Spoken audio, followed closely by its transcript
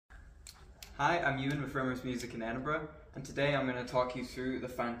Hi, I'm Euan with Rimmer's Music in Edinburgh, and today I'm going to talk you through the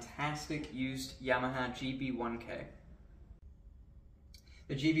fantastic used Yamaha GB1K.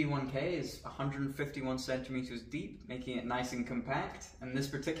 The GB1K is 151 centimeters deep, making it nice and compact, and this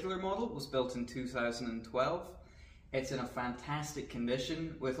particular model was built in 2012. It's in a fantastic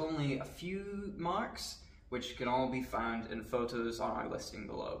condition with only a few marks, which can all be found in photos on our listing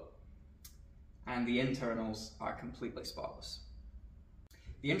below. And the internals are completely spotless.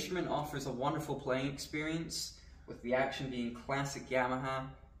 The instrument offers a wonderful playing experience, with the action being classic Yamaha,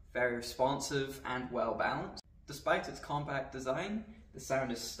 very responsive and well balanced. Despite its compact design, the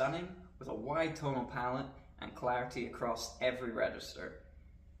sound is stunning, with a wide tonal palate and clarity across every register.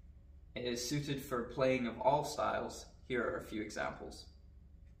 It is suited for playing of all styles. Here are a few examples.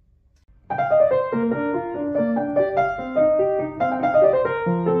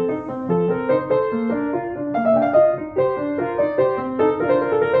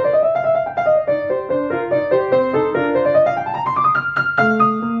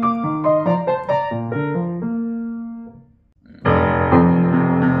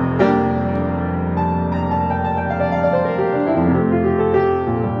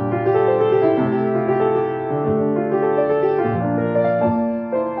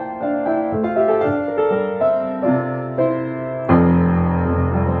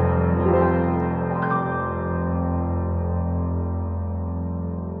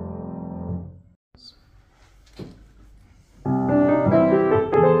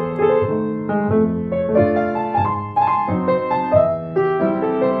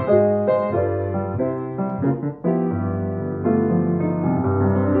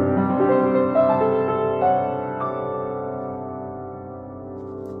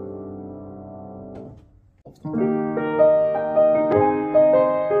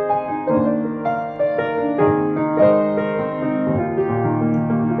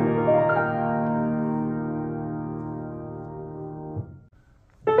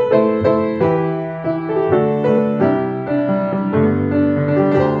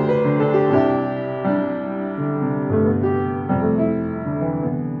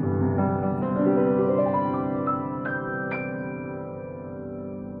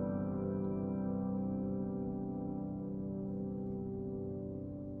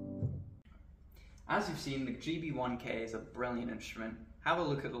 As you've seen, the GB1K is a brilliant instrument. Have a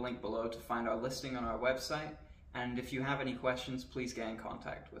look at the link below to find our listing on our website, and if you have any questions, please get in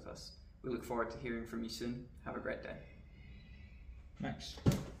contact with us. We look forward to hearing from you soon. Have a great day. Thanks.